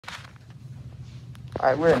All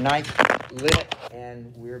right, we're in Ninth Lit,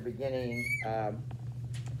 and we're beginning the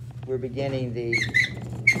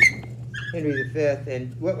Henry V.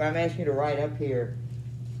 And what I'm asking you to write up here,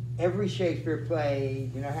 every Shakespeare play,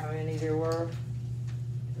 you know how many there were?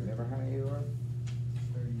 Remember how many there were?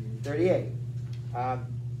 38.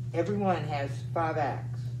 Everyone has 5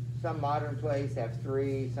 acts. Some modern plays have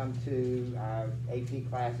 3, some 2. AP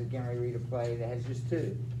classes getting ready to read a play that has just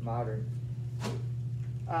 2, modern.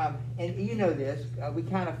 And you know this, we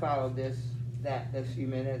kind of followed this few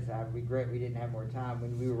minutes. I regret we didn't have more time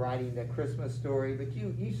when we were writing the Christmas story, but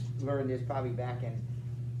you learned this probably back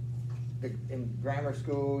in grammar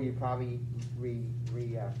school. You probably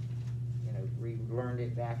relearned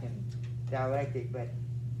it back in dialectic, but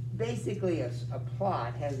basically a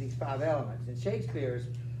plot has these 5 elements, and Shakespeare's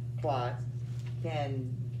plots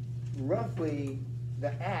can roughly,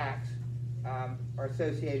 the acts are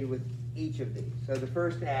associated with each of these. So the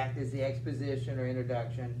first act is the exposition or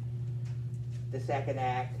introduction. The second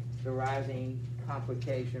act, the rising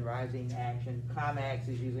complication, rising action. Climax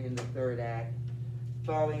is usually in the 3rd act.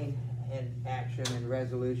 Falling in action and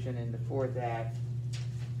resolution in the 4th act.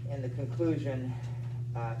 And the conclusion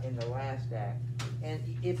in the last act. And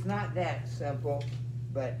it's not that simple,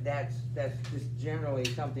 but that's just generally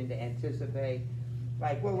something to anticipate.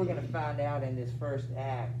 Like what we're going to find out in this first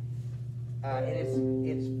act. And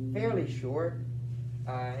it's fairly short,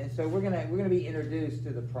 and so we're gonna be introduced to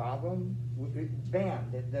the problem.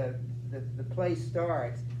 Bam! The play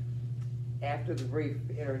starts after the brief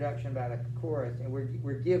introduction by the chorus, and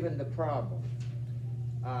we're given the problem.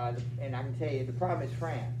 And I can tell you the problem is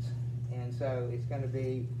France, and so it's going to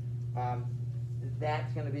be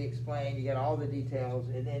that's going to be explained. You get all the details,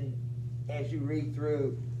 and then as you read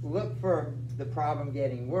through, look for the problem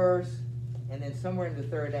getting worse. And then somewhere in the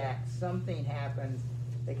 3rd act, something happens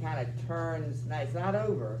that kind of turns. Now, it's not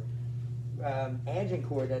over.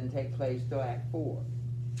 Agincourt doesn't take place till Act 4.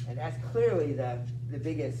 And that's clearly the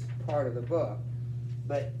biggest part of the book.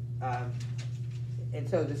 But, and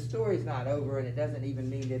so the story's not over, and it doesn't even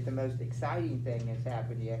mean that the most exciting thing has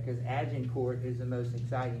happened yet, because Agincourt is the most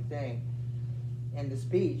exciting thing. And the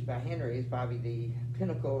speech by Henry is probably the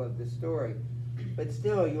pinnacle of the story. But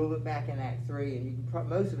still, you'll look back in Act 3, and you can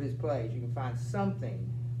most of his plays, you can find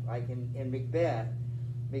something, like in Macbeth.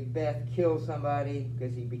 Macbeth kills somebody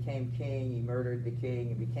because he became king, he murdered the king,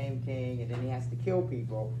 he became king, and then he has to kill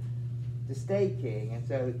people to stay king. And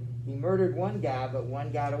so he murdered one guy, but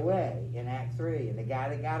one got away in Act 3. And the guy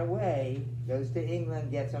that got away goes to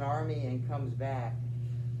England, gets an army, and comes back.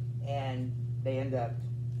 And they end up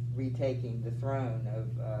retaking the throne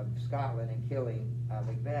of Scotland and killing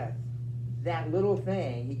Macbeth. That little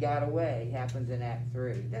thing, he got away, happens in Act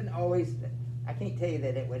 3. It doesn't always, I can't tell you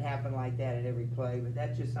that it would happen like that in every play, but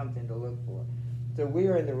that's just something to look for. So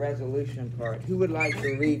we're in the resolution part. Who would like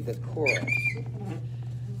to read the chorus?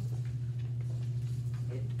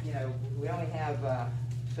 We only have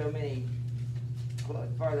so many, well, as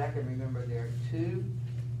far as I can remember, there are 2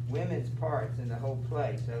 women's parts in the whole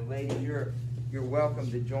play. So ladies, you're welcome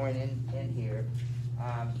to join in here.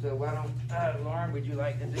 So why don't, Lauren, would you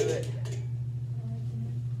like to do it?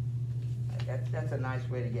 That's a nice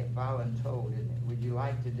way to get voluntold, isn't it? Would you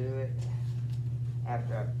like to do it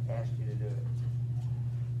after I've asked you to do it?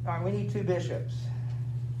 All right, we need 2 bishops.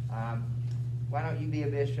 Why don't you be a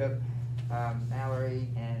bishop, Mallory,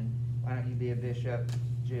 and why don't you be a bishop,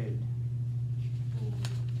 Jude?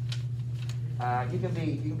 You can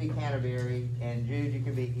be Canterbury, and Jude, you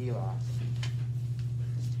can be Eli. All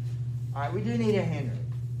right, we do need a Henry.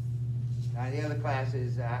 The other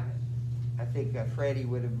classes, I think Freddie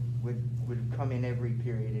would have come in every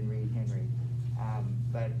period and read Henry,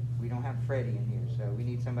 but we don't have Freddie in here, so we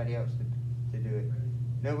need somebody else to do it.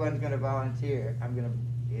 No one's going to volunteer.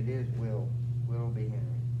 It is Will. Will will be Henry.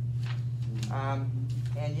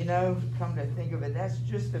 And come to think of it, that's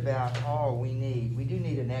just about all we need. We do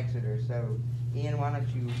need an Exeter, so Ian, why don't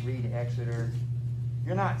you read Exeter?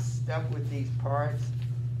 You're not stuck with these parts.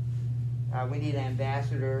 We need an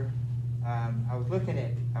ambassador. I was looking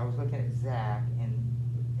at Zach,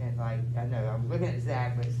 and I was looking at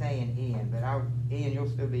Zach, but saying Ian. But Ian, you'll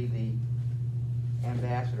still be the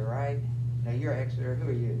ambassador, right? Now you're Exeter. Who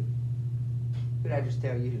are you? Who did I just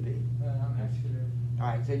tell you to be? I'm Exeter. All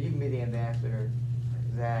right, so you can be the ambassador,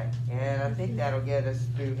 Zach. And I think that'll get us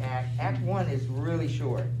through Act 1 is really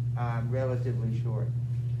short, relatively short.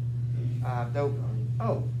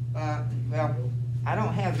 Well, I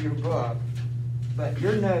don't have your book, but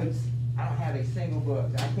your notes, I don't have a single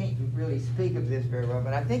book. I can't really speak of this very well,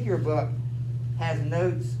 but I think your book has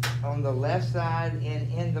notes on the left side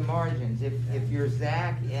and in the margins. If you're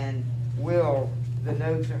Zach and Will, the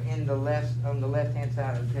notes are in the on the left-hand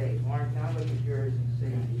side of the page. Lauren, can I look at yours and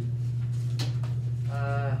see?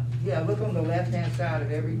 Yeah, look on the left-hand side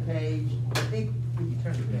of every page. I think, if you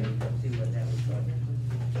turn the page, let's see what that looks like.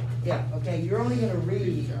 Yeah, okay, you're only gonna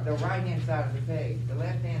read the right-hand side of the page. The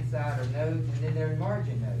left-hand side are notes, and then they're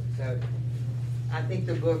margin notes. So I think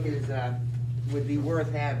the book is, would be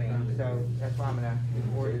worth having, so that's why I'm gonna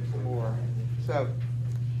order it some more. So,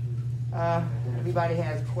 anybody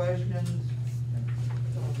has questions?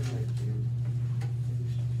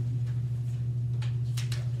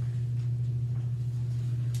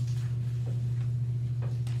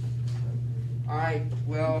 All right,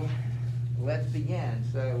 well, let's begin.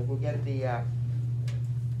 So we'll get the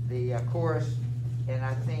chorus, and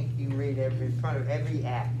I think you read in front of every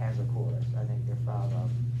act has a chorus. I think there are 5 of them.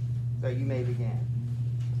 So you may begin.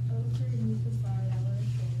 Oh, beneath the fire that let us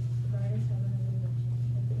sing, the brightest heaven of invention,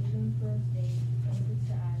 a kingdom for a state, banquets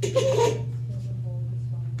to act, hills of gold and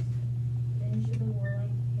swans. Then should the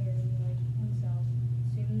warlike Harry, like himself,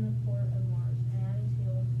 swim in the port of Mars, and at his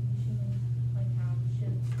heels, Lucian like hounds,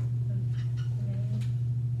 should the main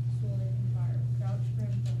sword and fire, crouch for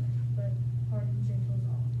employment, but hardened gentles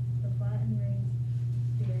all. The flat and raised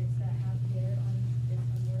spirits that have dared on this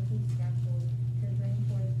unworthy scaffold should bring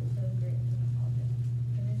forth so great an object.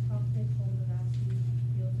 In this cockpit hold the vast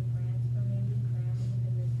fields of France, or maybe crammed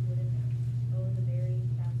within this wooden net. Oh, the very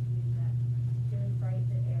vast views that should fright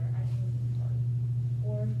the air at Hampton Park.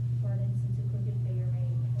 Or, pardon, since a crooked figure may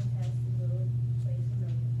contest the little place of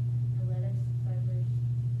million, and let us shivers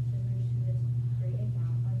to this great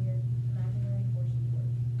account on your imaginary forces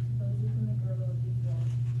work. Suppose you from the girdle of these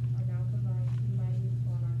walls are now combined two mighty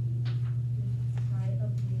monarchies, whose high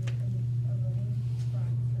upview in a running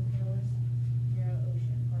front the perilous narrow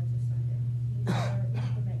ocean parts asunder. These are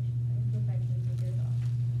imperfections of your thought,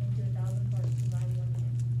 into 1,000 parts divide one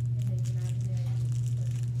man, and make imaginary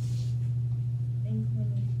think when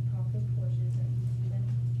you talk of horses that you see them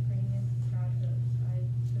cranius proud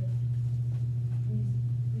hoofs,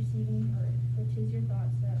 receiving earth, for 'tis your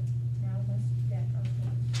thoughts that now must deck our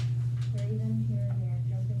forms. Carry them here and there,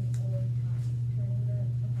 jumping o'er time, turning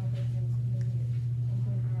the accomplishments of many years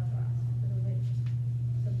into an hourglass for the rich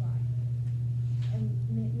supply. And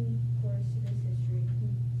make me course to this history,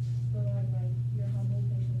 who, though I like your humble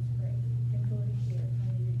patience pray, gentle to hear,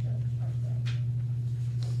 kindly to judge our play.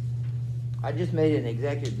 I just made an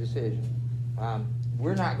executive decision.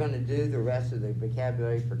 We're not going to do the rest of the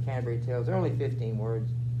vocabulary for Canterbury Tales. They're only 15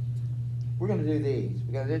 words. We're going to do these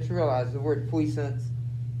because it's realized the word puissance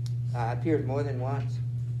appears more than once,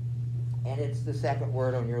 and it's the second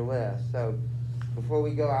word on your list. So before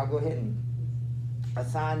we go, I'll go ahead and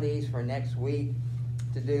assign these for next week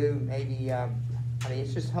to do. Maybe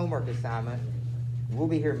it's just homework assignment. We'll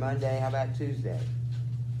be here Monday. How about Tuesday?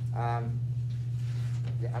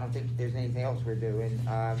 I don't think there's anything else we're doing.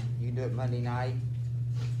 You can do it Monday night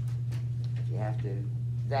if you have to.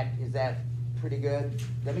 Is that pretty good?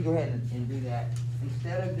 Let me go ahead and do that.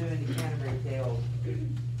 Instead of doing the Canterbury Tales,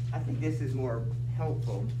 I think this is more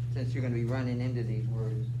helpful since you're going to be running into these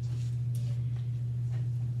words.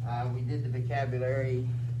 We did the vocabulary.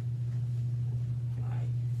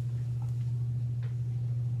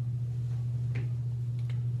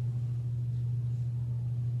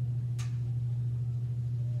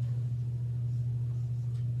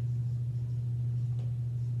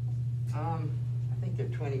 I think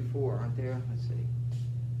they're 24, aren't there? Let's see.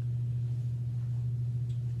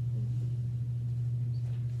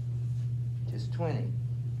 Just 20.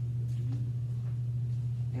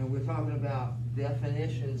 And we're talking about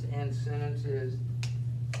definitions and sentences.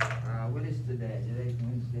 What is today? Today's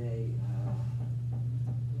Wednesday.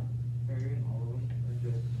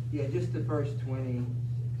 Yeah, just the first 20.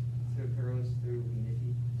 So Carlos through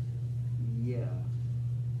Nikki. Yeah.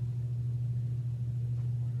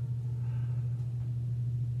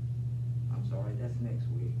 I'm sorry, that's next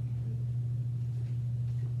week.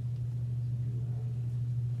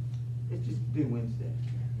 Let's just do Wednesday.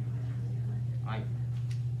 All right.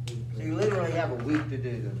 So you literally have a week to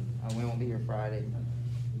do them. We won't be here Friday.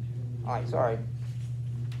 All right, sorry.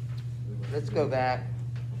 Let's go back.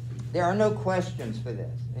 There are no questions for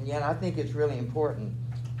this, and yet I think it's really important.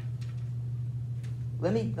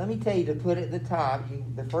 Let me tell you to put at the top,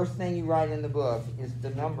 the first thing you write in the book is the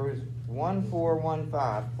numbers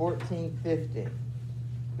 1415, 1450,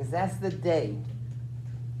 because that's the date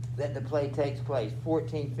that the play takes place,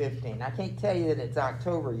 1415. I can't tell you that it's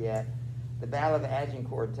October yet. The Battle of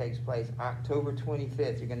Agincourt takes place October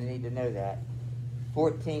 25th. You're going to need to know that.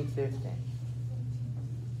 1415.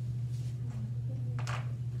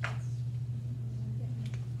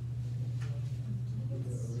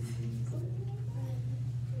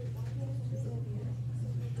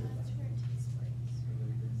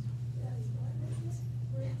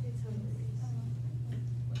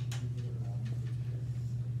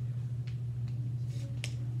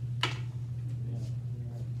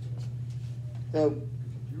 So,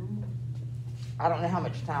 I don't know how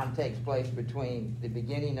much time takes place between the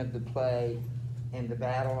beginning of the play and the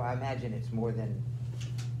battle. I imagine it's more than,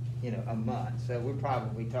 a month. So we're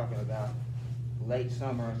probably talking about late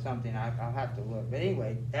summer or something. I'll have to look. But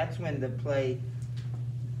anyway, that's when the play,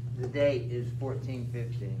 the date is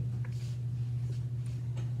 14/15.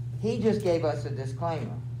 He just gave us a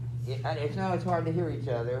disclaimer. It's hard to hear each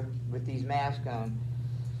other with these masks on.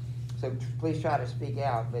 So please try to speak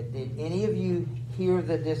out. But did any of you hear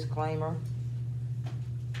the disclaimer?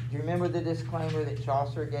 Do you remember the disclaimer that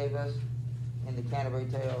Chaucer gave us in the Canterbury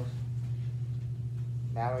Tales?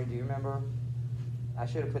 Mallory, do you remember? I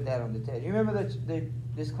should have put that on the table. Do you remember the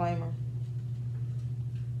disclaimer?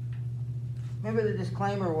 Remember the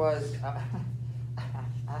disclaimer was,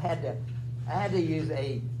 I had to use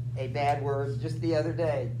a bad word just the other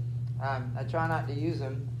day. I try not to use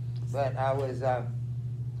them, but I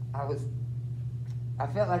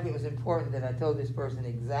felt like it was important that I told this person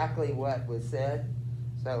exactly what was said.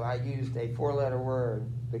 So I used a 4-letter word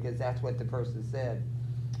because that's what the person said.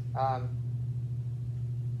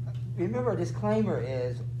 Remember, a disclaimer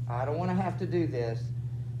is, I don't want to have to do this,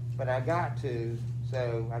 but I got to,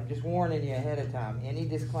 so I'm just warning you ahead of time. Any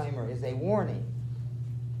disclaimer is a warning.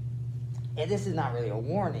 And this is not really a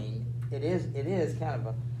warning. It is kind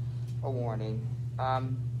of a warning.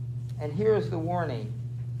 And here's the warning.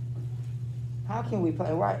 How can we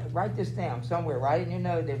play? Write this down somewhere. Write it in your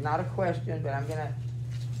note. There's not a question, but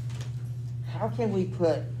how can we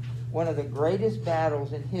put one of the greatest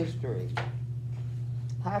battles in history,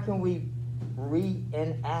 how can we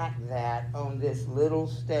reenact that on this little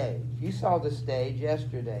stage? You saw the stage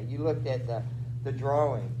yesterday. You looked at the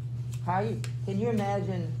drawing. Can you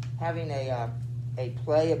imagine having a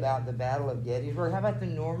play about the Battle of Gettysburg? How about the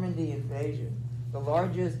Normandy invasion, the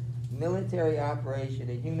largest military operation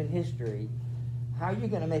in human history? How are you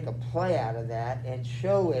going to make a play out of that and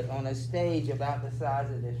show it on a stage about the size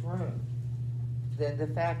of this room?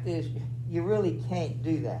 The fact is, you really can't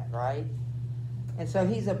do that, right? And so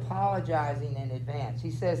he's apologizing in advance.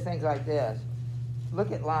 He says things like this.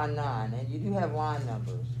 Look at line 9, and you do have line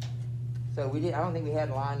numbers. So I don't think we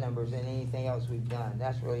had line numbers in anything else we've done.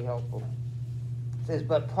 That's really helpful. It says,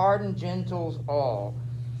 but pardon gentles all,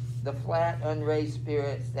 the flat unraised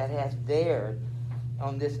spirits that hath dared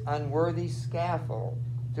on this unworthy scaffold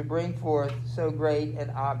to bring forth so great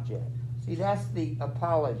an object. See, that's the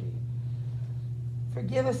apology.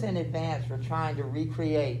 Forgive us in advance for trying to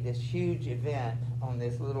recreate this huge event on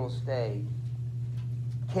this little stage.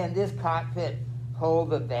 Can this cockpit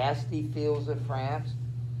hold the vasty fields of France?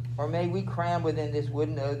 Or may we cram within this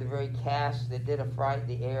wooden ode the very cast that did affright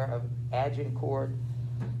the air of Agincourt?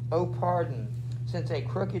 Oh, pardon, since a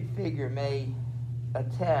crooked figure may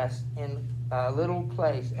attest in a little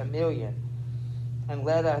place 1,000,000, and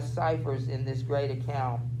let us ciphers in this great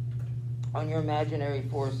account on your imaginary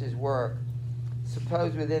forces work.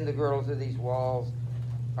 Suppose within the girdles of these walls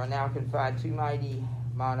are now confined 2 mighty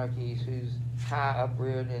monarchies whose high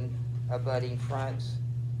upreared and abutting fronts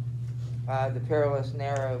the perilous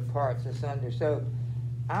narrow parts asunder. So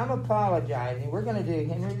I'm apologizing. We're going to do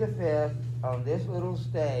Henry V on this little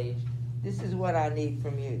stage. This is what I need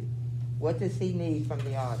from you. What does he need from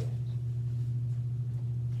the audience?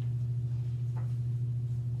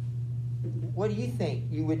 What do you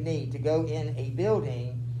think you would need to go in a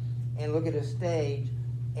building and look at a stage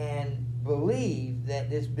and believe that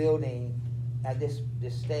this building, this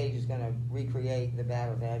stage is going to recreate the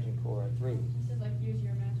Battle of Agincourt? This is like use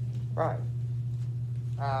your imagination. Right.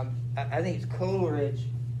 I think it's Coleridge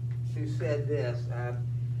who said this.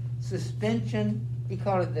 Suspension, he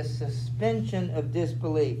called it the suspension of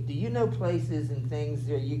disbelief. Do you know places and things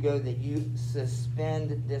where you go that you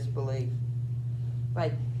suspend disbelief?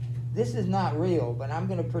 Like, this is not real, but I'm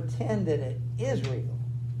going to pretend that it is real.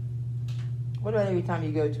 What about every time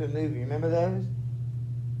you go to a movie? Remember those?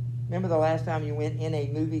 Remember the last time you went in a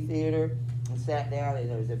movie theater and sat down and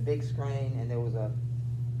there was a big screen and there was a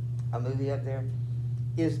movie up there?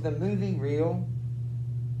 Is the movie real?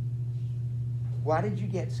 Why did you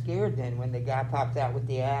get scared then when the guy popped out with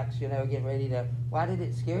the axe, getting ready to... Why did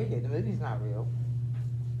it scare you? The movie's not real.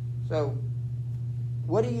 So,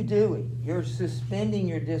 what are you doing? You're suspending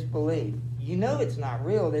your disbelief. You know it's not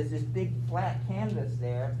real. There's this big flat canvas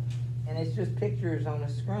there, and it's just pictures on a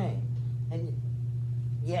screen. And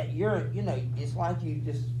yet it's like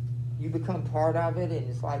you become part of it, and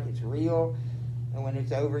it's like it's real. And when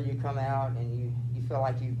it's over, you come out and you feel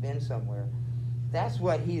like you've been somewhere. That's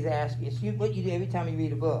what he's asking. It's what you do every time you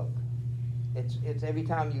read a book. It's every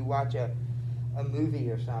time you watch a movie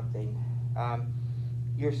or something.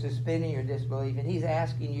 you're suspending your disbelief, and he's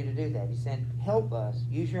asking you to do that. He's saying, help us,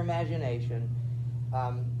 use your imagination.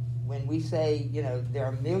 When we say, there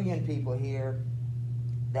are 1 million people here,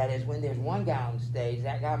 that is, when there's one guy on stage,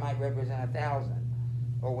 that guy might represent 1,000.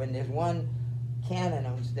 Or when there's one cannon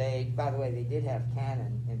on stage, by the way, they did have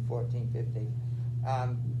cannon in 1450.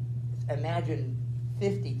 Imagine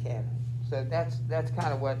 50 cannon. So that's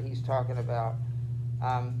kind of what he's talking about.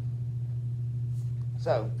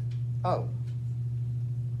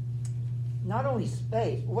 Not only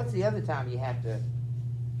space, but what's the other time you have to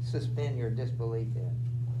suspend your disbelief in?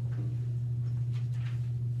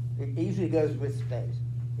 It usually goes with space.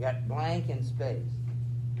 You got blank and space,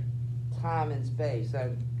 time and space.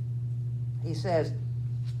 So he says,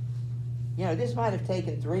 this might have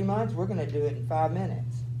taken 3 months. We're going to do it in 5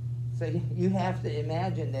 minutes. So you have to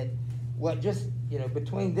imagine that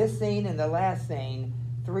between this scene and the last scene,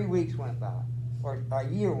 3 weeks went by, or a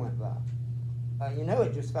year went by.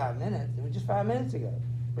 It's just 5 minutes. It was just 5 minutes ago.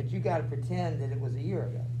 But you got to pretend that it was a year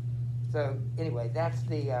ago. So anyway, that's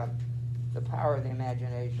the power of the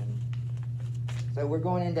imagination. So we're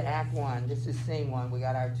going into Act 1. This is Scene 1. We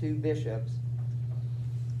got our 2 bishops.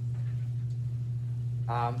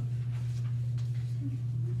 My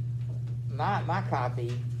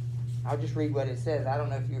copy, I'll just read what it says. I don't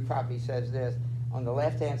know if your copy says this. On the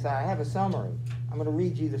left-hand side, I have a summary. I'm going to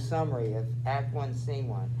read you the summary of Act 1, Scene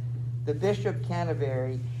 1. The Bishop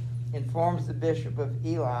Canterbury informs the Bishop of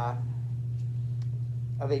Ely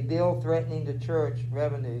of a bill threatening the church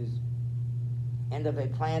revenues and of a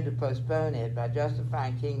plan to postpone it by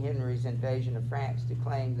justifying King Henry's invasion of France to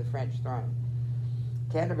claim the French throne.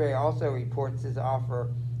 Canterbury also reports his offer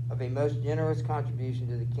of a most generous contribution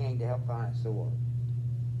to the king to help finance the war.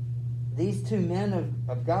 These 2 men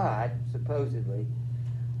of God, supposedly,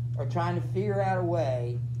 are trying to figure out a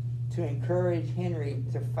way to encourage Henry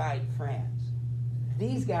to fight France.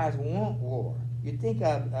 These guys want war. You'd think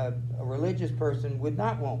a religious person would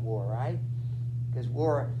not want war, right? Because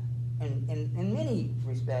war, in many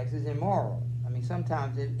respects, is immoral. I mean,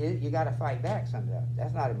 sometimes you got to fight back sometimes.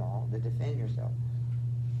 That's not immoral, to defend yourself.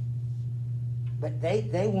 But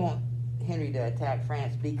they want Henry to attack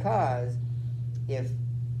France because if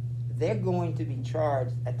they're going to be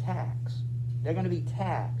charged a tax, they're going to be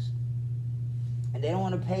taxed, and they don't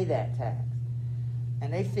want to pay that tax.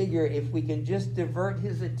 And they figure if we can just divert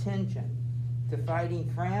his attention to fighting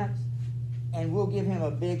France, and we'll give him a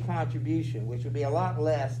big contribution, which would be a lot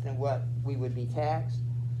less than what we would be taxed,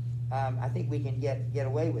 I think we can get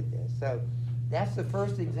away with this. So that's the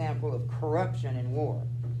first example of corruption in war.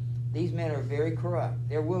 These men are very corrupt.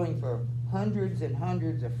 They're willing for hundreds and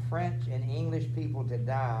hundreds of French and English people to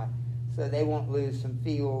die so they won't lose some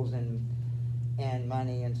fields and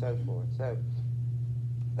money and so forth. So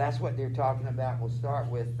that's what they're talking about. We'll start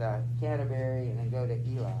with Canterbury and then go to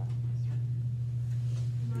Ely.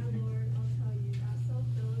 My lord, I'll tell you that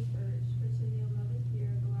self-village urge, which in the 11th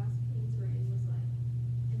year of the last king's reign was led,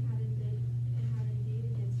 and had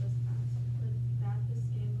indeed against us passed, but that the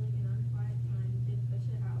scambling and unquiet time did push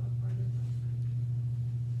it out a farther west.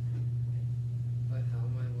 But how,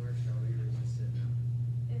 my lord, shall we resist it now?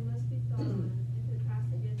 It must be thought on. If it pass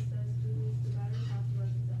against us, we lose the better half of our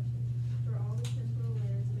possessions. For all the temporal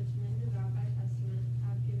lands which men devout by testament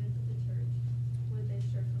have given to the church, would they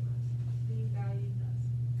shirk from us.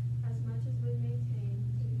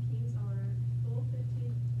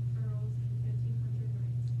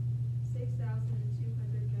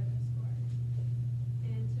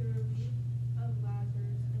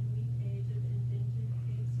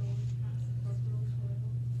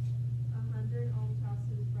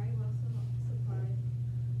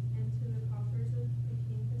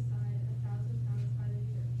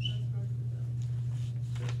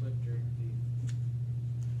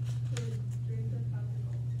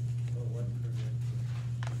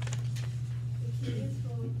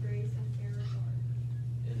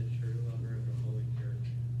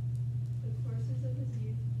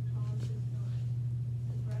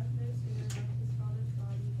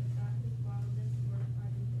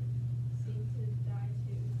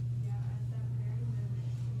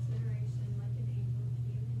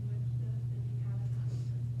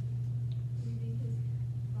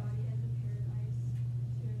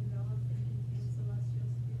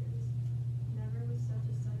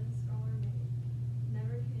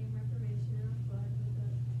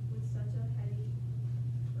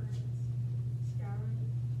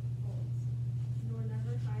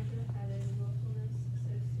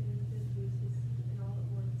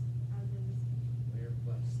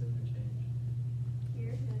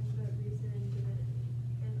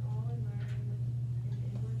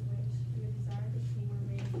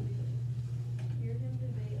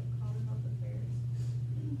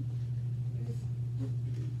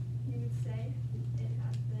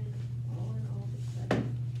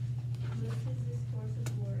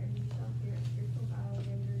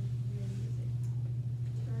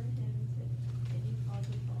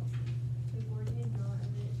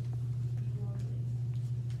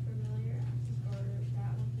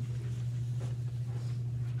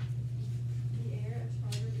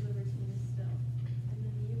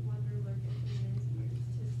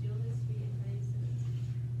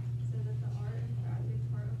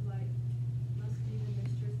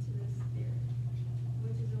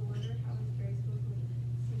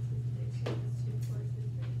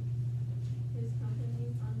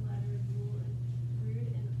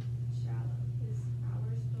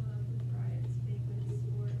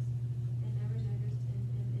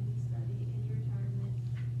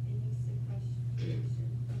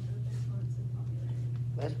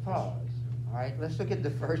 let's pause. All right, let's look at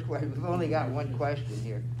the first question. We've only got one question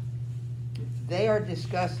here. They are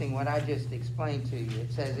discussing what I just explained to you.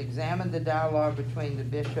 It says, examine the dialogue between the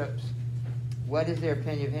bishops. What is their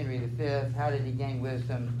opinion of Henry V? How did he gain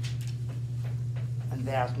wisdom and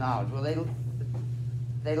vast knowledge? Well,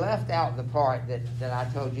 they left out the part that I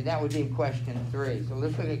told you. That would be in question 3. So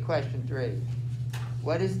let's look at question 3.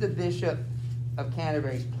 What is the Bishop of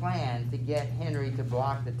Canterbury's plan to get Henry to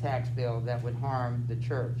block the tax bill that would harm the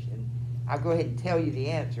church? And I'll go ahead and tell you the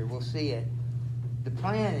answer. We'll see it. The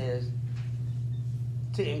plan is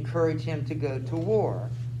to encourage him to go to war,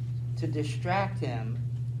 to distract him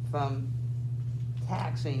from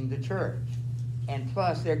taxing the church. And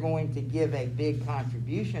plus, they're going to give a big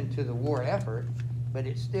contribution to the war effort, but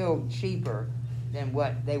it's still cheaper than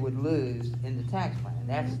what they would lose in the tax plan.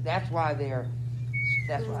 That's why they're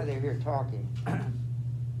here talking. But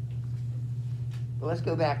let's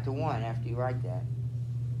go back to 1 after you write that.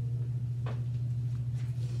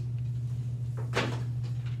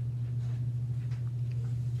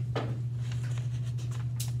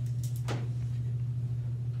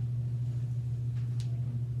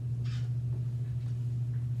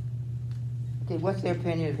 Okay, what's their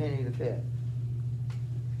opinion of Henry V?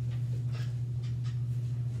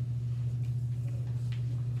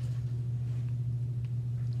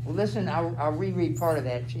 Well, listen, I'll reread part of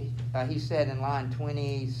that. He said in line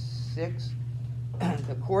 26,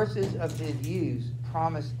 the courses of his use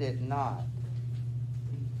promised it not.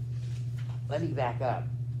 Let me back up.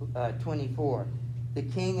 24, the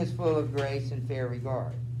king is full of grace and fair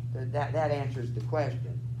regard. That answers the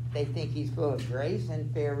question. They think he's full of grace and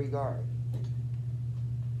fair regard.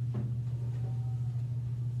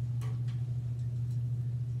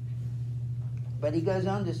 But he goes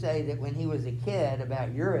on to say that when he was a kid,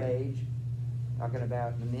 about your age, talking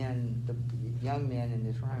about the young men in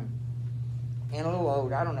this room, and a little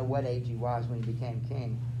older, I don't know what age he was when he became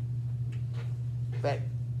king, but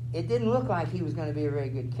it didn't look like he was going to be a very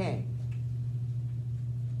good king.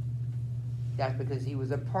 That's because he was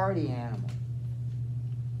a party animal.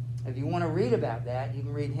 If you want to read about that, you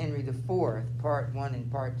can read Henry IV, Part 1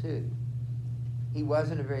 and Part 2. He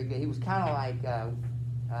wasn't a very good, he was kind of like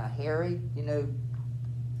Harry, you know,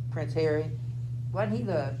 Prince Harry. Wasn't he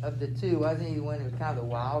of the two? Wasn't he the one who was kind of the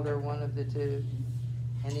wilder one of the two?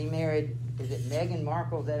 And he married, is it Meghan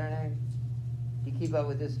Markle? Is that her name? Do you keep up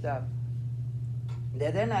with this stuff?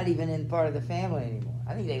 They're not even in part of the family anymore.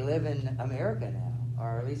 I think they live in America now,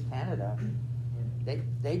 or at least Canada.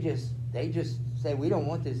 They just say, we don't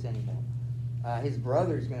want this anymore. His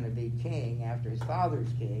brother's going to be king after his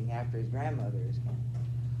father's king, after his grandmother is king.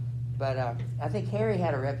 But I think Harry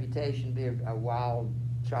had a reputation to be a wild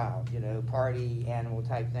child, you know, party animal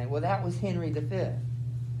type thing. Well, that was Henry V.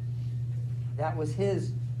 That was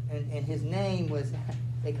his, and his name was,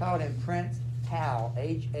 they called him Prince Hal,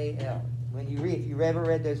 H-A-L. When you read, if you ever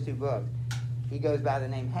read those 2 books, he goes by the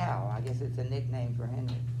name Hal. I guess it's a nickname for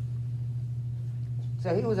Henry.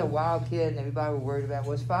 So he was a wild kid, and everybody was worried about.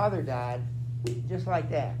 Well, his father died just like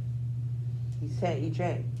that. He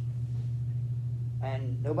changed.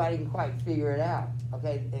 And nobody can quite figure it out.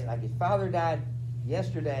 Okay, like his father died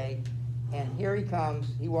yesterday, and here he comes,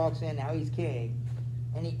 he walks in, now he's king,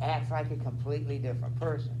 and he acts like a completely different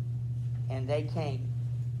person. And they can't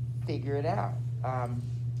figure it out.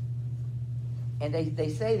 And they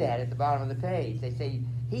say that at the bottom of the page. They say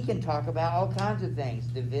he can talk about all kinds of things.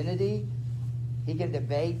 Divinity, he can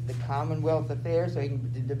debate the Commonwealth affairs, so he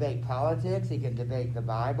can debate politics, he can debate the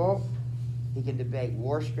Bible, he can debate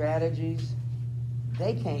war strategies.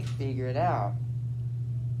 They can't figure it out.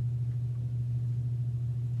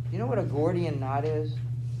 You know what a Gordian knot is?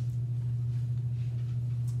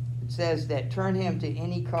 It says that turn him to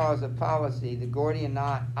any cause of policy, the Gordian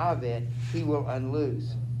knot of it, he will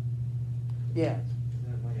unloose. Yes. Is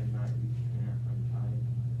that like a knot you can't untie and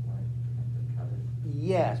like have to cut it?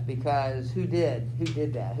 Yes, because who did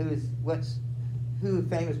that? Who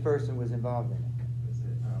famous person was involved in it? Was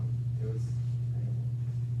it, it was,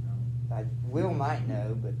 Like, Will might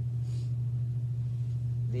know, but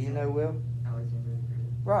do you know Will? Alexander the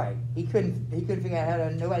Great. Right. He couldn't figure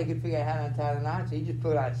out nobody could figure out how to untie the knot, so he just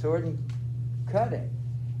pulled out a sword and cut it.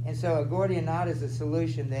 And so a Gordian knot is a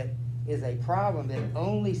solution that is a problem. The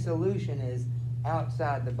only solution is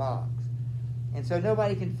outside the box. And so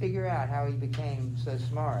nobody can figure out how he became so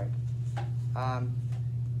smart. I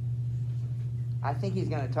think he's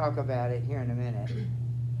going to talk about it here in a minute.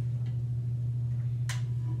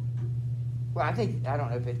 Well, I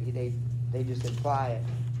don't know if they just imply it.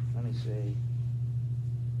 Let me see.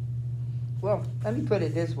 Well, let me put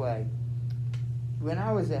it this way. When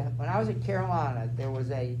I was at Carolina, there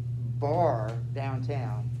was a bar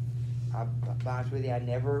downtown. I'll be honest with you, I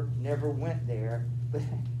never went there, but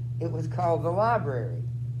it was called the library.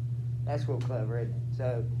 That's real clever, isn't it?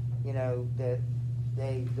 So, you know, the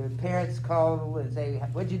parents call and say,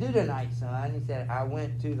 "What'd you do tonight, son?" He said, "I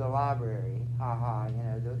went to the library." Ha ha, you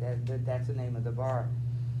know, that's the name of the bar.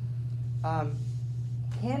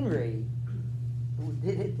 Henry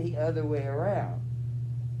did it the other way around.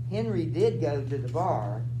 Henry did go to the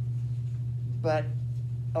bar, but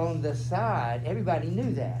on the side, everybody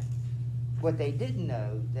knew that. What they didn't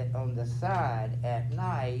know, that on the side at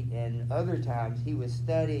night and other times, he was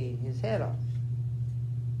studying his head off.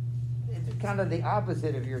 It's kind of the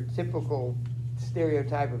opposite of your typical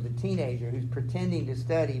stereotype of the teenager who's pretending to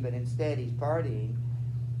study, but instead he's partying.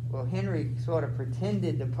 Well, Henry sort of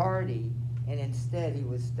pretended to party, and instead he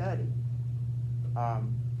was studying.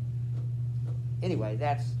 Anyway,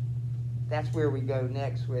 that's where we go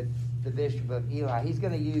next with the Bishop of Eli. He's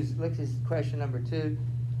going to use, look at question number 2.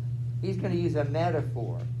 He's going to use a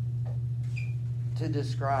metaphor to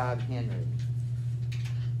describe Henry.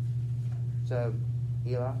 So,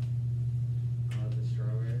 Eli? The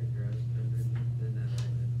strawberry grows underneath the nettle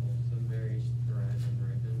and wholesome berries thrive and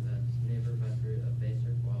ripen. That's neighbor but fruit of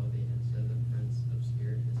baser quality, and so the prince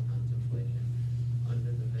obscured his contemplation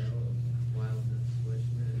under the veil of wildness which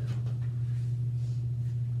moved out.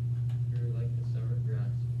 Grew like the summer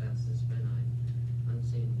grass, fast as benign,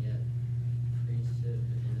 unseen yet, priesthood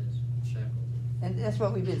in his shackles. And that's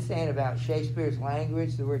what we've been saying about Shakespeare's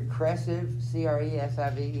language. The word cresive,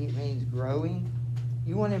 C-R-E-S-I-V-E, it means growing.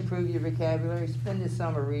 You want to improve your vocabulary? Spend this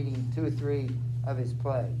summer reading 2 or 3 of his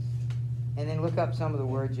plays. And then look up some of the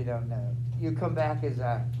words you don't know. You'll come back as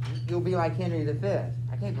you'll be like Henry V.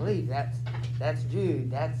 I can't believe that's Jude,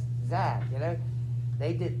 that's Zach, you know.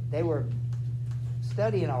 They were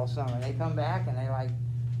studying all summer. They come back and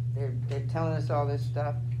they're telling us all this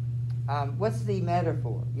stuff. What's the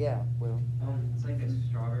metaphor? Yeah, Will. It's like a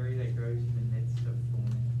strawberry that grows in the midst of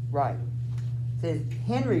thorns. Right. It says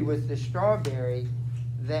Henry was the strawberry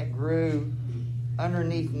that grew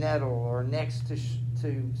underneath nettle or next to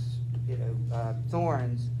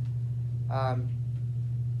thorns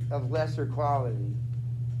of lesser quality.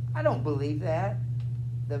 I don't believe that.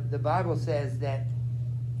 The Bible says that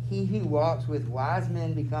he who walks with wise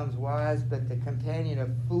men becomes wise, but the companion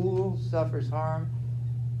of fools suffers harm.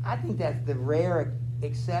 I think that's the rare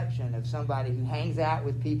exception of somebody who hangs out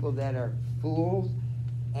with people that are fools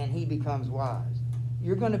and he becomes wise.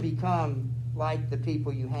 You're going to become like the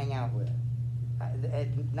people you hang out with.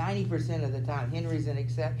 At 90% of the time, Henry's an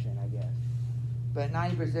exception, I guess. But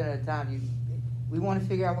 90% of the time, we want to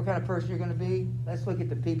figure out what kind of person you're going to be. Let's look at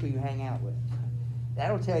the people you hang out with.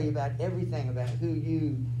 That'll tell you about everything about who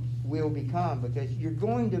you will become, because you're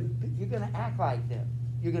going to act like them.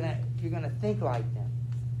 You're going to think like them.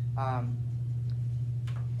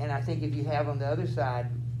 And I think if you have on the other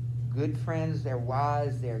side good friends, they're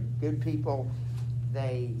wise, they're good people,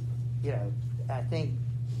 I think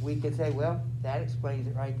we could say, well, that explains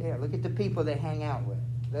it right there. Look at the people they hang out with.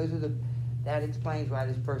 That explains why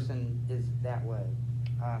this person is that way.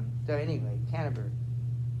 So anyway, Canterbury.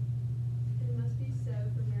 It must be so,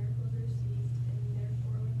 for miracles are ceased, and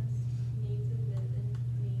therefore we must needs admit the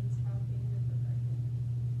means how things are perfected.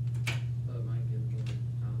 But my good Lord,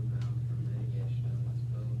 found bound from mitigation of this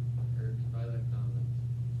bill, urged by the commons,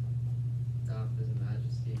 doth his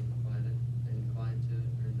majesty inclined to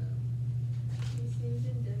it or no? He seems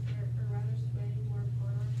indifferent, or rather swaying more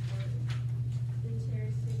upon our part than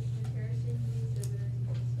cherishing these visitors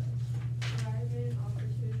also. For I have made an offer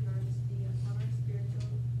to his majesty upon our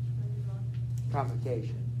spiritual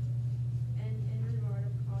Convocation. and in regard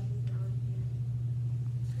of causes now in hand,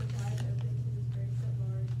 which I have opened to his grace at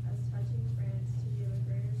large, as touching France to do a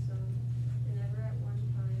greater sum than ever at one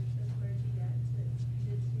time the clergy yet did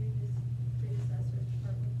to his predecessors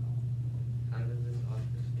part withal. How did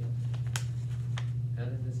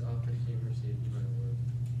this offer seem received, my lord?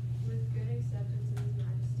 With good acceptance of his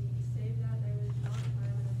majesty, save that there was not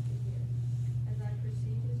time enough to hear, as I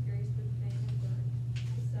perceive his grace would fain have done,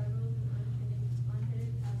 the several and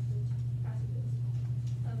unhidden passages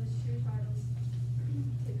of his true titles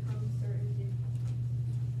to come certain due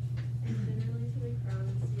and generally to the crown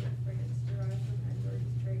and see of France derived from Edward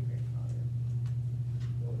his great-grandfather.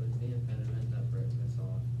 What was the impediment that broke this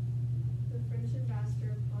off? The French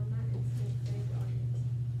ambassador upon that instant craved audience,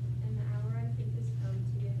 and the hour I think is come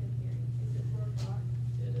to give him hearing. Is it 4 o'clock?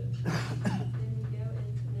 It is. Then we go in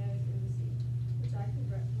to know his embassy, which I could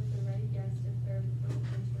with a ready guess declare before the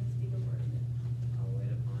Frenchmen speak a word of it. I'll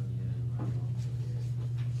wait upon you and my lawful ear.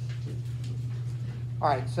 All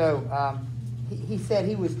right, so he said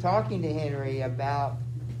he was talking to Henry about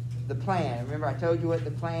the plan. Remember I told you what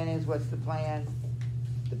the plan is? What's the plan?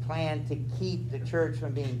 The plan to keep the church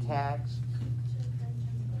from being taxed.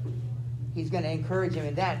 He's going to encourage him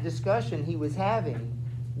in that discussion he was having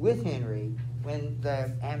with Henry when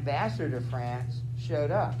the ambassador to France showed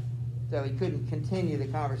up. So he couldn't continue the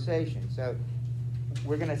conversation. So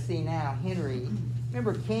we're going to see now Henry.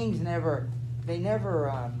 Remember, kings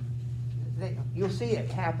you'll see it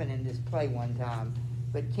happen in this play one time,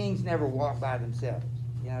 but kings never walk by themselves.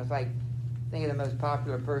 You know, it's like, think of the most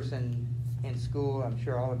popular person in school. I'm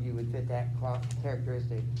sure all of you would fit that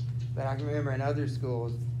characteristic. But I can remember in other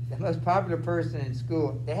schools, the most popular person in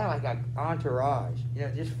school, they had like an entourage. You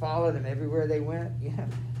know, just followed them everywhere they went. You know,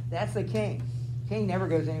 that's the king. King never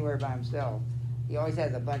goes anywhere by himself. He always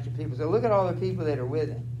has a bunch of people. So look at all the people that are with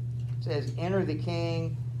him. It says, enter the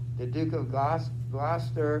king, the Duke of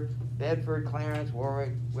Gloucester, Bedford, Clarence,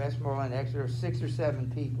 Warwick, Westmoreland, Exeter, 6 or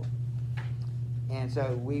 7 people. And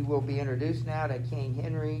so we will be introduced now to King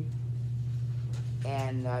Henry,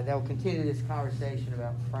 and they'll continue this conversation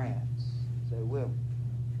about France. So we'll.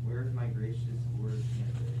 Where is my gracious Lord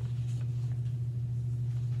Canterbury?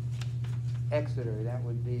 Exeter, that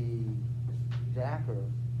would be Zach, or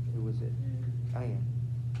who was it? Oh, yeah.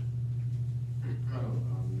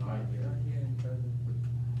 Not here.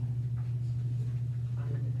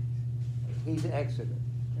 He's at Exeter.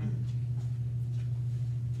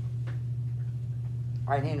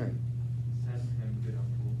 All right, Henry. Send him, good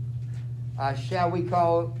uncle. Shall we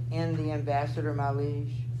call in the ambassador, my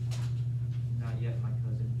liege? Not yet, my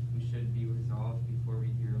cousin. We should be resolved before we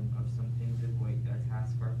hear of some things of weight that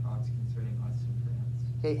task our thoughts concerning us in France.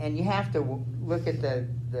 Okay, and you have to look at the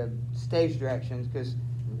stage directions, because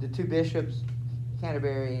the 2 bishops,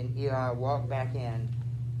 Canterbury and Eli, walk back in,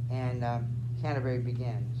 and Canterbury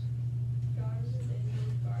begins. God is able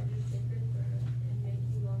to guard your sacred throne and make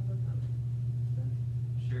you long become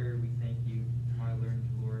it. Sure, we thank you, my learned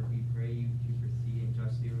Lord. We pray you to proceed and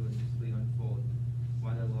justly religiously unfold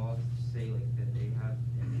why the laws say like that they have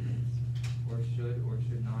eminence, or should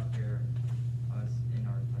not err us in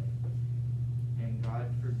our claim. And God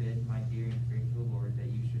forbid, my dear and faithful Lord, that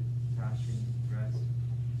you should fashion dress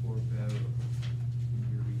or bow in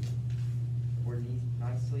your reading, or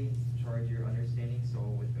nicely charge your understanding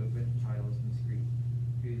soul with open titles miscreant,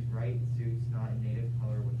 whose right suits not a native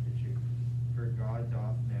color with the truth. For God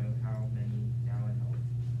doth know how many now in health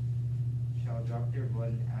shall drop their blood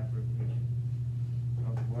in approbation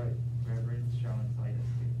of what reverence shall incite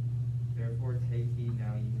us to. Therefore take heed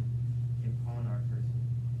now you impugn our person,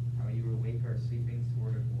 how you awake our sleeping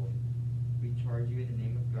sword of war. We charge you in the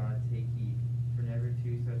name of God, take heed, for never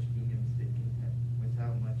two such kingdoms did contend,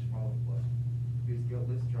 without much fall of blood, whose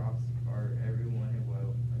guiltless drops are every one a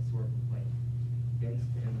woe, a sore complaint, against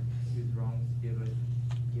him whose wrongs gives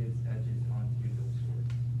edges onto those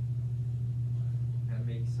swords, that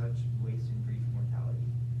make such waste and grief mortality.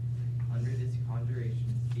 Under this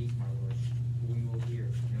conjuration speak, my Lord, for we will hear,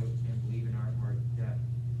 note, and believe in our heart that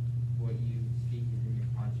what you speak is in your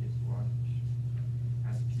conscience wash,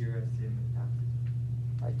 as pure as sin with baptism.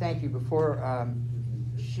 All right, thank you. Before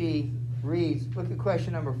she reads, look at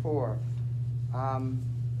question number 4.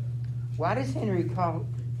 Why does Henry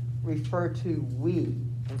refer to we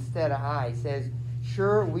instead of I? He says,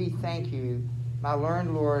 sure, we thank you, my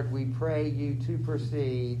learned Lord, we pray you to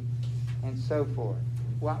proceed, and so forth.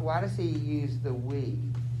 Why does he use the we?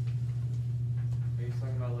 Are you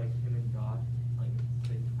talking about like him and God? Like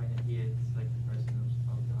kind of he is like the person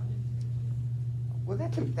of God is. Well,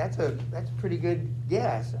 that's a pretty good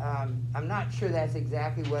guess. I'm not sure that's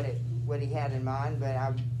exactly what he had in mind, but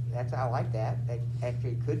I like that. That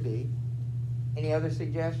actually could be. Any other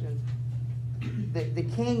suggestions? The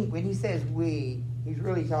king, when he says we, he's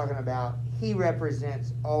really talking about he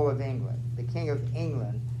represents all of England. The King of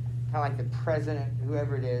England, kind of like the president,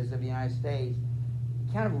 whoever it is, of the United States,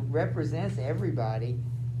 kind of represents everybody,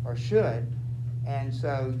 or should. And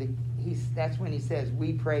so that's when he says,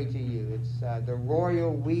 we pray to you. It's the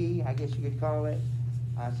royal we, I guess you could call it.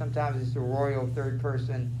 Sometimes it's the royal third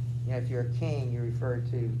person. You know, if you're a king, you refer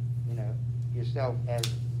to, yourself as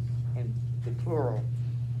in the plural.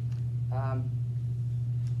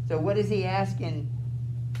 So what is he asking?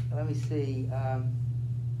 Let me see.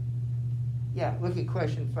 Look at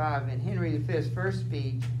question 5. In Henry V's first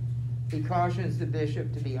speech, he cautions the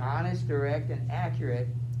bishop to be honest, direct, and accurate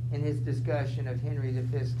in his discussion of Henry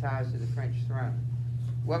V's ties to the French throne.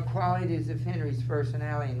 What qualities of Henry's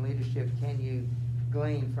personality and leadership can you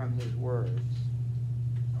glean from his words?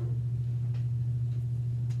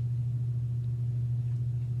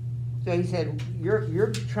 So he said,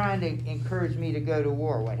 you're trying to encourage me to go to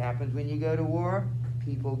war. What happens when you go to war?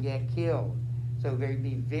 People get killed. So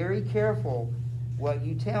be very careful what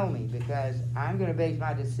you tell me, because I'm gonna base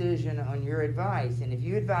my decision on your advice. And if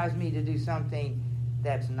you advise me to do something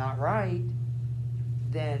that's not right,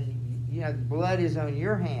 then, you know, blood is on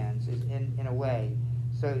your hands in a way.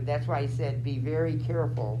 So that's why he said, be very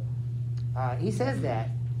careful. He says that,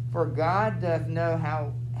 for God doth know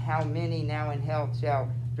how many now in health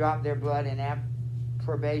shall drop their blood in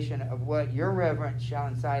approbation of what your reverence shall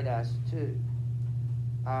incite us to.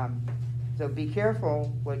 So be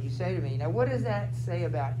careful what you say to me. Now, what does that say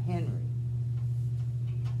about Henry?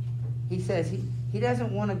 He says he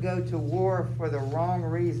doesn't want to go to war for the wrong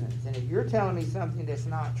reasons. And if you're telling me something that's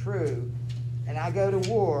not true, and I go to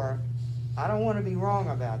war, I don't want to be wrong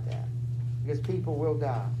about that, because people will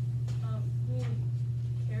die. He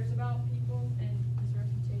cares about people and his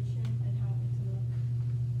reputation and how it's look.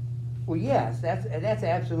 Well, yes, that's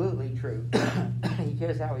absolutely true. He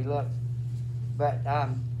cares how he looks, but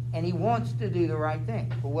and he wants to do the right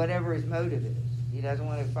thing for whatever his motive is. He doesn't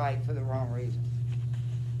want to fight for the wrong reason.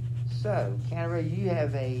 So, Canterbury, you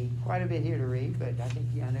have quite a bit here to read, but I think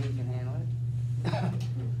I know you can handle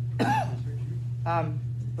it.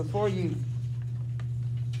 Before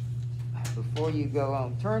you go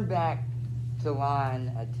on, turn back to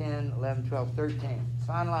line 10, 11, 12, 13.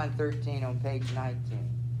 Find line 13 on page 19.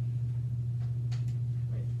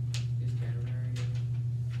 Wait, is Canterbury?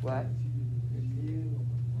 What?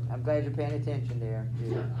 I'm glad you're paying attention there.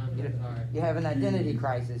 I'm sorry. You have an identity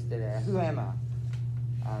crisis today. Who am I?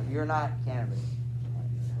 You're not Canterbury.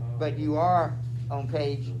 But you are on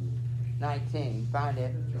page 19. Find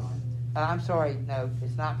it. I'm sorry, no,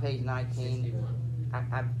 it's not page 19.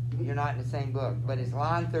 61. You're not in the same book, but it's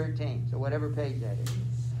line 13, so whatever page that is.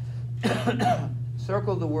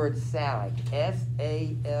 Circle the word Salic,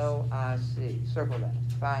 S-A-L-I-C. Circle that.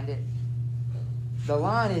 Find it. The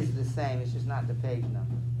line is the same, it's just not the page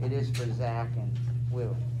number. It is for Zach and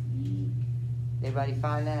Will. Anybody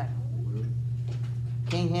find that?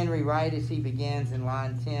 King Henry, right as he begins in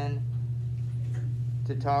line 10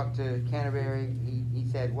 to talk to Canterbury, he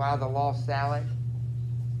said, while the law Salic.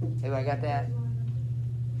 Everybody got that?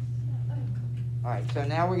 All right, so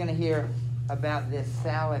now we're going to hear about this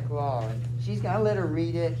Salic law. And she's going to let her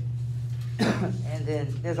read it. And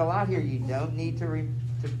then there's a lot here you don't need to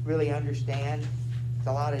really understand. It's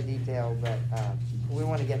a lot of detail, but we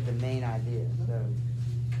want to get the main idea. So,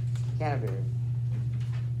 Canterbury.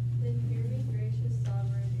 Then hear me, gracious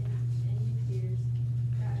sovereign, and you peers,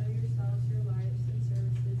 that owe yourselves your lives and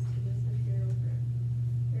services to this imperial grip.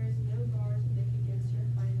 There is no bar to make against your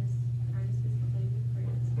highness's claim to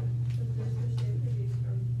France, but those which they produce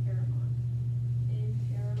from Paramount. In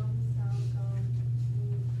Paramount Salicum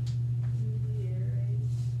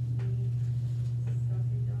mulieres me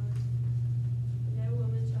suffidant. No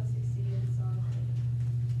woman shall succeed in Salic,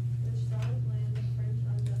 which Salic land the French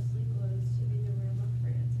unjustly glows to be the realm of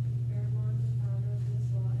France, and Pharamond the founder of this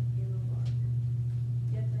law at Hanover.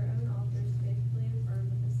 Yet their own authors faithfully affirm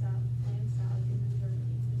that the land Salic is in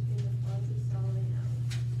Germany, between the floods of Solomon and Allen,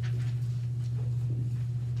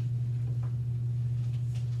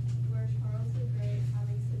 where Charles the Great,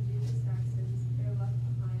 having subdued the Saxons, there left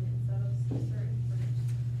behind and settled certain French,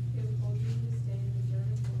 who hold you to disdain the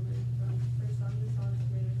German woman for some dishonest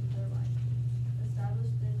manners of their life.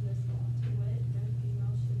 Established then this law, to wit, no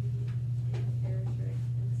female should be in Eritrix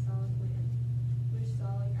in the Salic land, which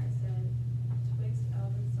Salic, I said, twixt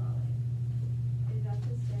Elbe and Salic, is at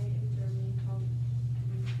this day in Germany called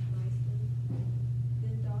Meissen.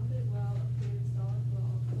 Then doth it well appear the Salic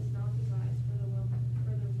law was not devised for the realm of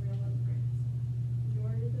France, nor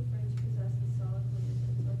did the French possess the Salic land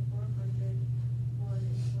until 401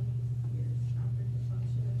 and 20 years after the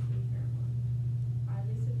function of King Pharamond.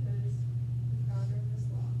 Highly supposed the founder of this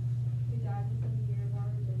law, who died within the year of our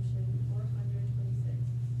redemption, 426,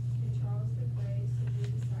 and Charles the Great subdued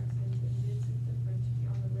the Saxons and did set the French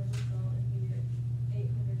beyond the river Gaul in the year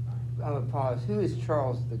 805. I'm going to pause. Who is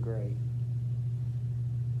Charles the Great?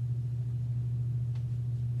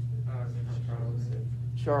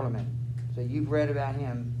 Charlemagne. So you've read about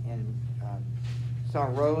him and saw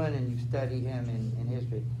Roland, and you've studied him in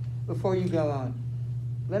history. Before you go on,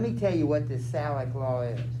 let me tell you what this Salic law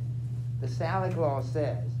is. The Salic law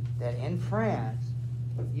says that in France,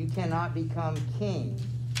 you cannot become king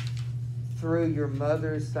through your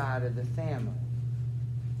mother's side of the family.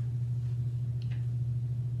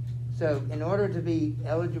 So in order to be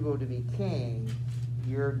eligible to be king,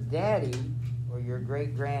 your daddy or your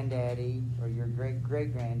great-granddaddy or your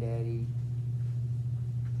great-great-granddaddy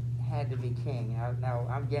had to be king. Now,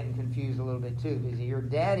 I'm getting confused a little bit too, because your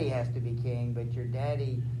daddy has to be king, but your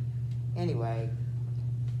daddy, anyway,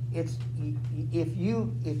 it's if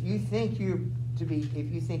you think you're to be,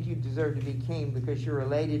 if you think you deserve to be king because you're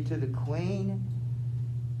related to the queen,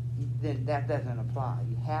 then that doesn't apply.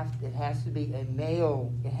 It has to be a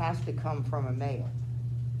male, it has to come from a male.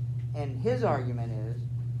 And his argument is,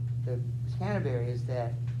 the Canterbury, is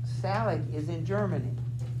that Salic is in Germany.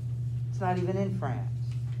 It's not even in France.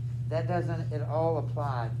 That doesn't at all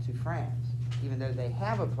apply to France. Even though they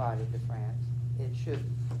have applied it to France, it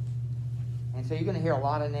shouldn't. And so you're gonna hear a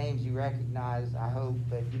lot of names you recognize, I hope,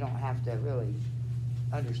 but you don't have to really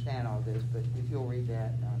understand all this, but if you'll read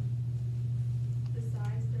that.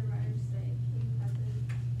 Besides, the writers say King Pepin,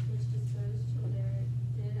 which disposed Childeric,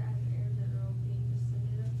 did as heir general, being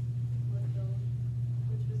descendant of Clotilde,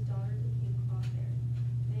 which was daughter to King Clotaire,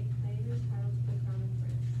 make claim his title to the crown of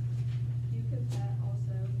France. Hugh Capet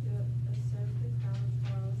also, who usurped the crown of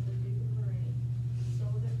Charles, the Duke of Lorraine,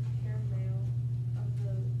 sold a hair male of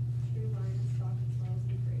the true line of stock of Charles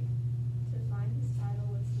the Great. To find his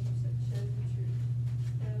title would seem to show the truth,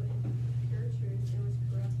 though in pure truth it was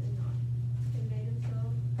corrupt and not. Conveyed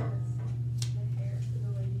himself as the heir to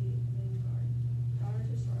the Lady Lingard, daughter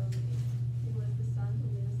to Charlemagne, who was the son to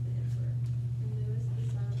Louis the Emperor, and Louis the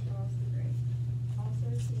son of Charles the Great. Also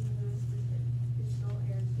King Louis X, who sole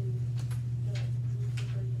heir to the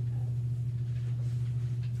Lucifer Capet.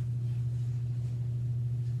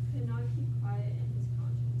 Could not keep quiet in his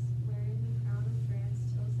conscience, wearing the crown of France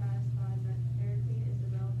till satisfied that fair Queen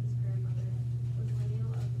Isabel, his grandmother, was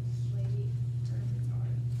lineal of Lady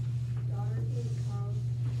Ermengarde, daughter to Charles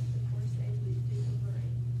the Corsair, Duke of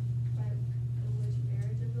Lorraine, by which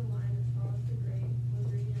marriage of the line of Charles the Great was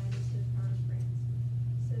reunited to the crown of France.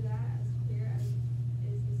 So that, as clear as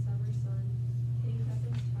is the summer sun, King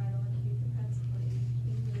Pepin's title and Hugh Capet's claim,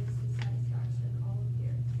 King Louis's satisfaction, all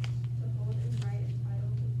appear to hold in right and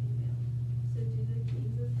title the female. So do the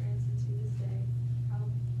kings of France unto this day, how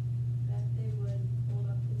that they would hold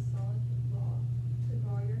up this solid law to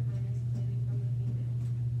bar your highness claiming from the female,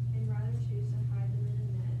 and rather choose to hide them in a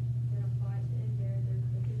net than apply to impair their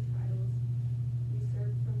crooked titles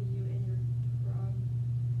usurped from you and your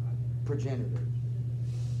Progenitors.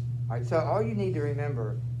 All right, so all you need to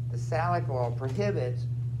remember, the Salic law prohibits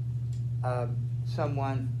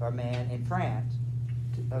someone, a man in France,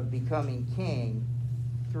 of becoming king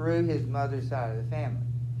through his mother's side of the family.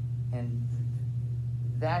 And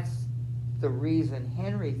that's the reason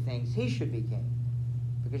Henry thinks he should be king.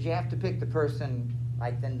 Because you have to pick the person,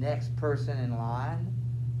 like the next person in line.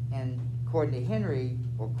 And according to Henry,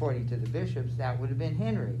 or according to the bishops, that would have been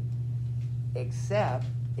Henry. Except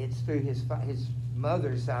it's through his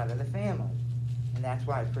mother's side of the family. And that's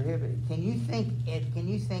why it's prohibited. Can you think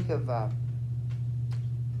of a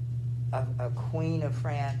queen of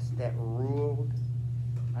France that ruled?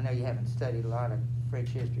 I know you haven't studied a lot of French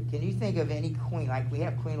history. Can you think of any queen, like we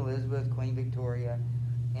have Queen Elizabeth, Queen Victoria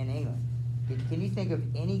in England? Can you think of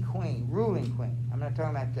any queen, ruling queen? I'm not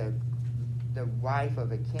talking about the wife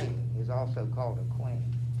of a king is also called a queen.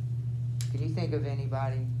 Can you think of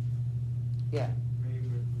anybody? Yeah. Maybe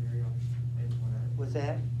with Mary Antoinette. What's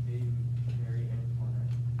that? Maybe Mary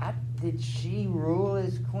Antoinette. Did she rule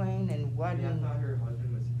as queen and what? Yeah, I thought her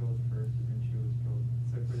husband was killed first, and then she was killed.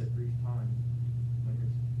 So for that brief time, when her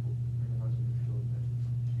husband was killed, then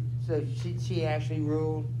she was. So she actually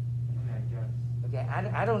ruled? I guess. Okay,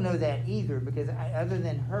 I don't know that either because other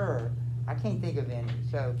than her, I can't think of any.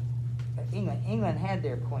 So England had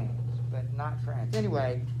their queens, but not France.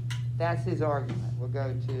 Anyway, that's his argument. We'll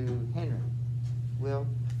go to Henry. Will?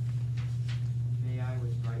 May I,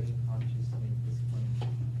 with right and conscience, make this claim?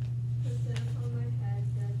 To sit upon my head,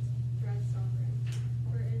 dread sovereign.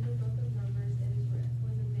 For in the book of Numbers it is written,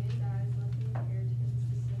 when the man dies, let the inheritance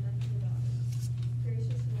descend unto the daughter.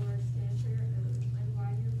 Gracious Lord, stand for your own,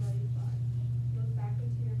 unwind your bloody flag. Look back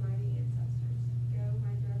into your mighty ancestors. Go,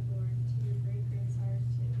 my dread Lord, to your great grandsires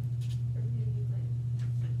too, from whom you claim.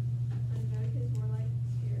 Invoke his warlike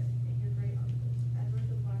spirit and your great uncles, Edward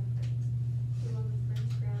the Black Prince, who on the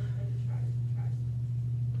French ground led the tribes,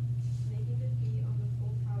 making defeat on the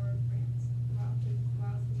full power of France, while his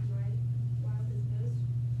most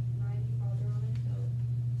mighty father on a hill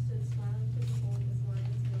stood smiling to behold his line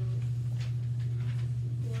of hills,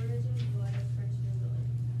 florid in blood of French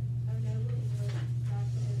nobility. A noble England that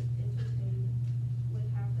to entertain with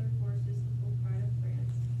half their forces the full pride of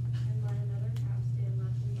France, and let another half stand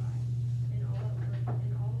laughing by, and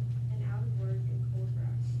out of work and cold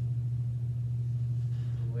grass.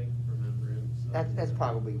 Awake remembrance. That's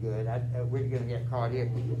probably good. We're going to get caught here.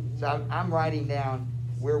 So I'm writing down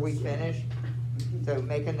where we finish. So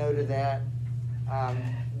make a note of that.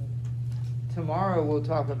 Tomorrow we'll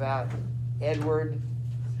talk about Edward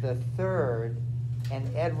the Third and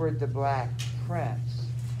Edward the Black Prince.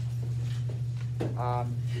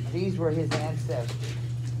 These were his ancestors,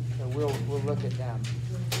 so we'll look at them.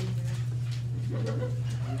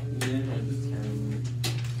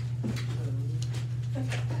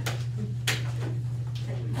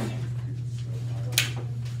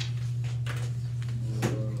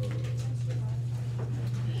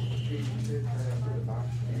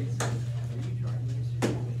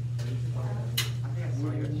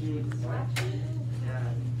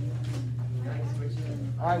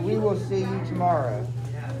 All right, we will see you tomorrow.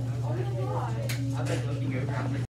 I've been looking